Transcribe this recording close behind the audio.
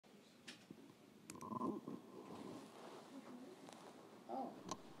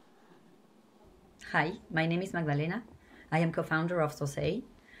Hi, my name is Magdalena. I am co-founder of SOSEI,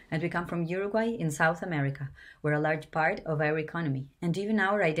 and we come from Uruguay in South America, where a large part of our economy and even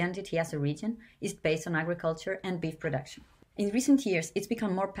our identity as a region is based on agriculture and beef production. In recent years, it's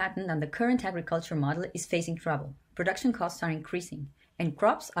become more patent that the current agriculture model is facing trouble. Production costs are increasing, and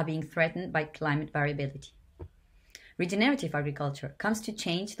crops are being threatened by climate variability. Regenerative agriculture comes to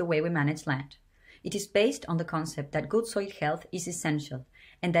change the way we manage land. It is based on the concept that good soil health is essential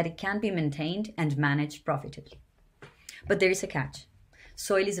and that it can be maintained and managed profitably. But there is a catch.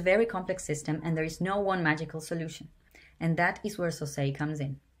 Soil is a very complex system and there is no one magical solution. And that is where SOSEI comes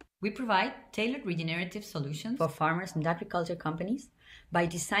in. We provide tailored regenerative solutions for farmers and agriculture companies by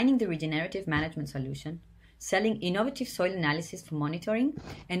designing the regenerative management solution, selling innovative soil analysis for monitoring,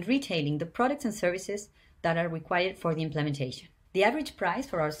 and retailing the products and services that are required for the implementation. The average price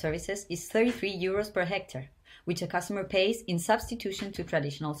for our services is 33 euros per hectare, which a customer pays in substitution to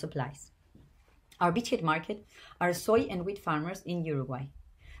traditional supplies. Our beachhead market are soy and wheat farmers in Uruguay.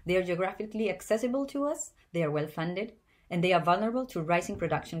 They are geographically accessible to us, they are well funded, and they are vulnerable to rising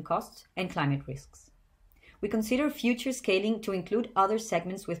production costs and climate risks. We consider future scaling to include other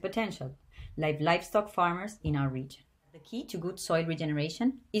segments with potential, like livestock farmers in our region. The key to good soil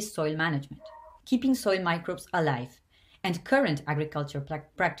regeneration is soil management, keeping soil microbes alive, and current agriculture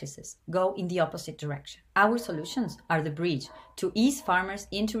practices go in the opposite direction. Our solutions are the bridge to ease farmers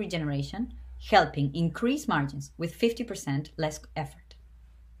into regeneration, helping increase margins with 50% less effort.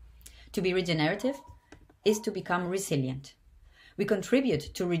 To be regenerative is to become resilient. We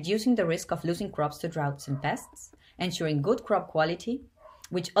contribute to reducing the risk of losing crops to droughts and pests, ensuring good crop quality,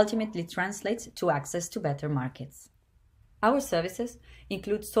 which ultimately translates to access to better markets. Our services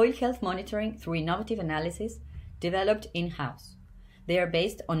include soil health monitoring through innovative analysis developed in-house. They are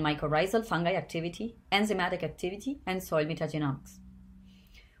based on mycorrhizal fungi activity, enzymatic activity, and soil metagenomics.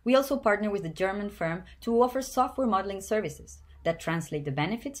 We also partner with the German firm to offer software modeling services that translate the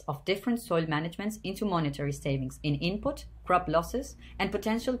benefits of different soil managements into monetary savings in input, crop losses, and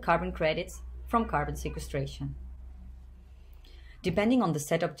potential carbon credits from carbon sequestration. Depending on the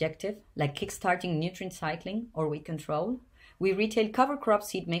set objective, like kickstarting nutrient cycling or weed control, we retail cover crop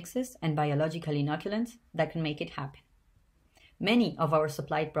seed mixes and biological inoculants that can make it happen. Many of our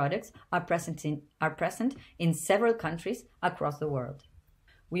supplied products are present in several countries across the world.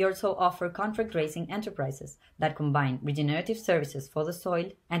 We also offer contract grazing enterprises that combine regenerative services for the soil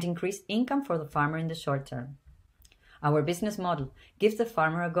and increase income for the farmer in the short term. Our business model gives the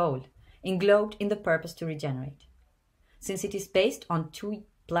farmer a goal, englobed in the purpose to regenerate. Since it is based on 2+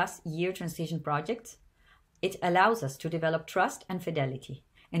 year transition projects, it allows us to develop trust and fidelity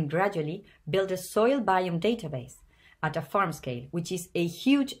and gradually build a soil biome database at a farm scale, which is a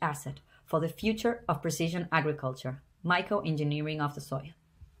huge asset for the future of precision agriculture, microengineering of the soil.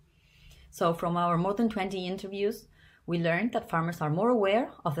 So from our more than 20 interviews, we learned that farmers are more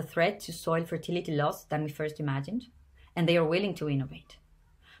aware of the threat to soil fertility loss than we first imagined, and they are willing to innovate.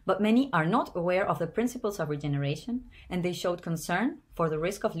 But many are not aware of the principles of regeneration, and they showed concern for the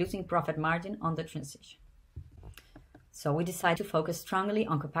risk of losing profit margin on the transition. So we decided to focus strongly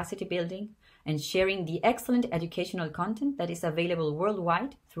on capacity building and sharing the excellent educational content that is available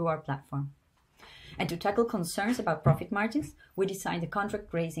worldwide through our platform. And to tackle concerns about profit margins, we designed the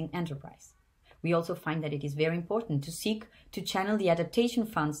contract grazing enterprise. We also find that it is very important to seek to channel the adaptation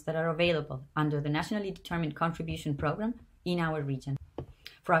funds that are available under the Nationally Determined Contribution Program in our region.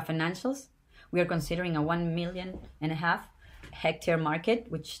 For our financials, we are considering a 1.5 million hectare market,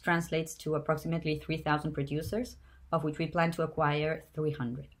 which translates to approximately 3,000 producers, of which we plan to acquire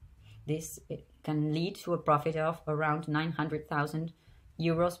 300. This can lead to a profit of around 900,000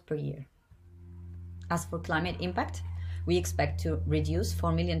 euros per year. As for climate impact, we expect to reduce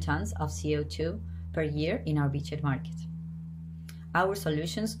 4 million tons of CO2 per year in our beachhead market. Our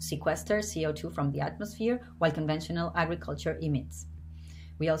solutions sequester CO2 from the atmosphere while conventional agriculture emits.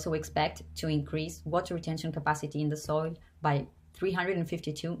 We also expect to increase water retention capacity in the soil by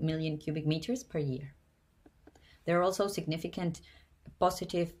 352 million cubic meters per year. There are also significant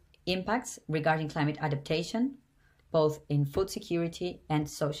positive impacts regarding climate adaptation, both in food security and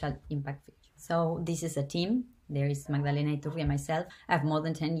social impact features. So this is a team. There is Magdalena Iturri and myself. I have more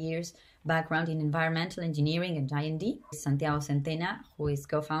than 10 years background in environmental engineering and I&D. Santiago Centena, who is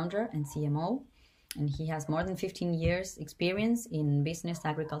co-founder and CMO, and he has more than 15 years experience in business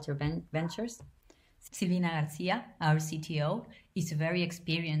agriculture ventures. Silvina Garcia, our CTO, is a very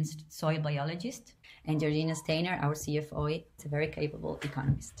experienced soil biologist, and Georgina Steiner, our CFO, is a very capable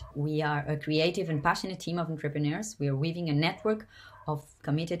economist. We are a creative and passionate team of entrepreneurs. We are weaving a network of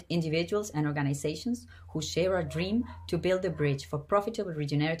committed individuals and organizations who share our dream to build a bridge for profitable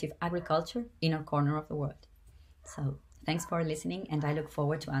regenerative agriculture in our corner of the world. So thanks for listening, and I look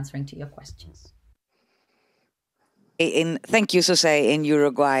forward to answering to your questions. Thank you, SOSEI, in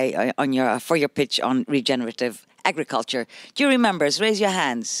Uruguay for your pitch on regenerative agriculture. Jury members, raise your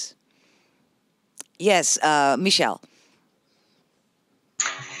hands. Yes, Michelle.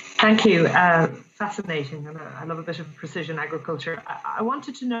 Thank you. Fascinating, and I love a bit of precision agriculture. I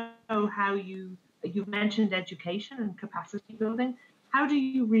wanted to know how you've mentioned education and capacity building. How do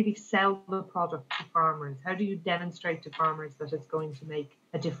you really sell the product to farmers? How do you demonstrate to farmers that it's going to make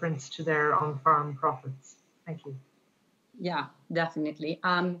a difference to their on-farm profits? Thank you. Yeah, definitely.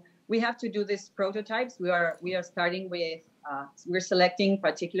 We have to do these prototypes. We are starting with we're selecting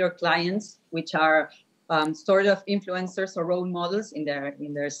particular clients which are sort of influencers or role models in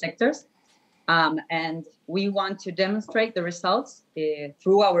their sectors, and we want to demonstrate the results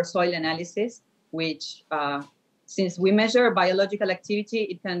through our soil analysis, which since we measure biological activity,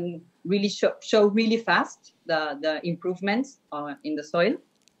 it can really show really fast the improvements in the soil.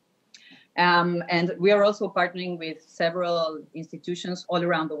 And we are also partnering with several institutions all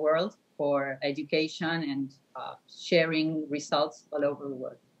around the world for education and sharing results all over the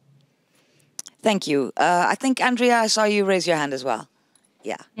world. Thank you. I think, Andrea, I saw you raise your hand as well.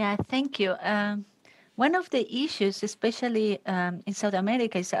 Yeah. Yeah, thank you. One of the issues, especially in South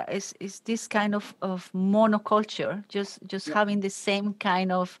America, is this kind of monoculture, just having the same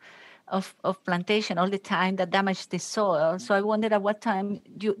kind of plantation all the time that damage the soil. So I wondered at what time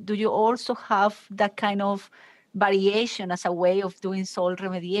do you also have that kind of variation as a way of doing soil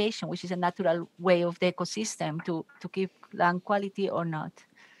remediation, which is a natural way of the ecosystem to keep land quality, or not?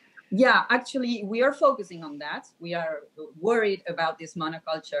 Yeah, actually, we are focusing on that. We are worried about this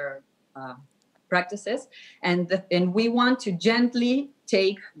monoculture practices, and we want to gently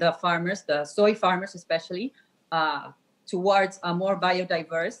take the farmers, the soy farmers especially, towards a more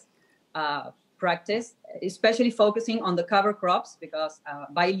biodiverse practice, especially focusing on the cover crops, because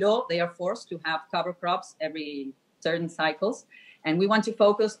by law they are forced to have cover crops every certain cycles, and we want to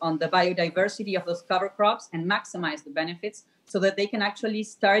focus on the biodiversity of those cover crops and maximize the benefits so that they can actually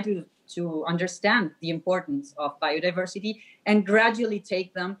start to understand the importance of biodiversity and gradually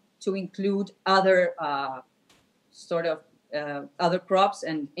take them to include other other crops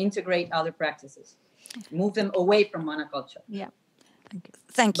and integrate other practices, move them away from monoculture. Yeah.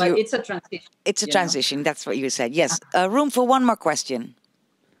 Thank you. But it's a transition. It's a transition. That's what you said. Yes. Room for one more question.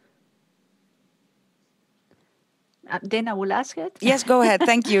 Then I will ask it. Yes, go ahead.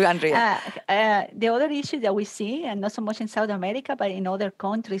 Thank you, Andrea. The other issue that we see, and not so much in South America, but in other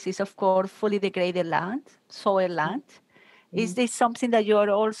countries, is, of course, fully degraded land, soil land. Mm-hmm. Is this something that you're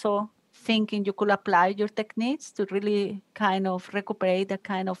also thinking you could apply your techniques to really kind of recuperate that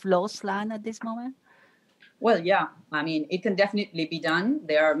kind of lost land at this moment? Well, yeah. I mean, it can definitely be done.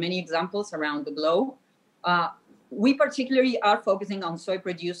 There are many examples around the globe. We particularly are focusing on soy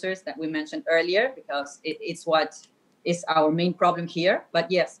producers that we mentioned earlier, because it's what is our main problem here. But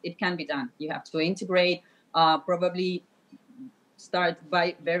yes, it can be done. You have to integrate, probably start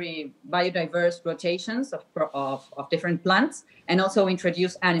by very biodiverse rotations of different plants, and also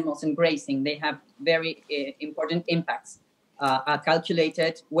introduce animals and grazing. They have very important impacts,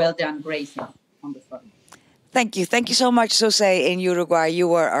 calculated, well-done grazing on the soil. Thank you. Thank you so much, SOSEI in Uruguay. You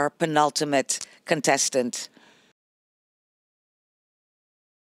were our penultimate contestant.